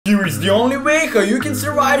Here is the only way how you can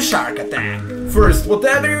survive shark attack. First,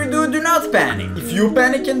 whatever you do not panic. If you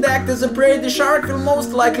panic and act as a prey, the shark will most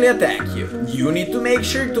likely attack you. You need to make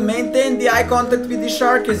sure to maintain the eye contact with the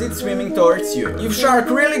shark as it's swimming towards you. If shark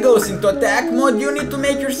really goes into attack mode, you need to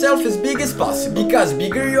make yourself as big as possible, because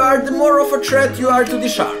bigger you are, the more of a threat you are to the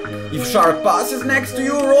shark. If shark passes next to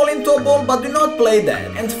you, roll into a ball, but do not play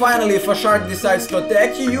dead. And finally, if a shark decides to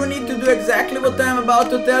attack you, you need to do exactly what I am about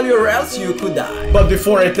to tell you, or else you could die. But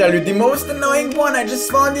before I tell you the most annoying one, I just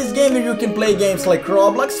found this game where you can play games like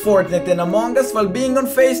Roblox, Fortnite and Among Us while being on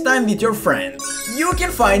FaceTime with your friends. You can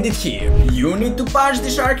find it here. You need to punch the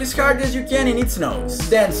shark as hard as you can in its nose.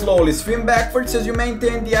 Then slowly swim backwards as you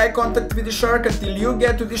maintain the eye contact with the shark until you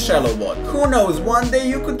get to the shallow water. Who knows, one day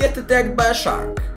you could get attacked by a shark.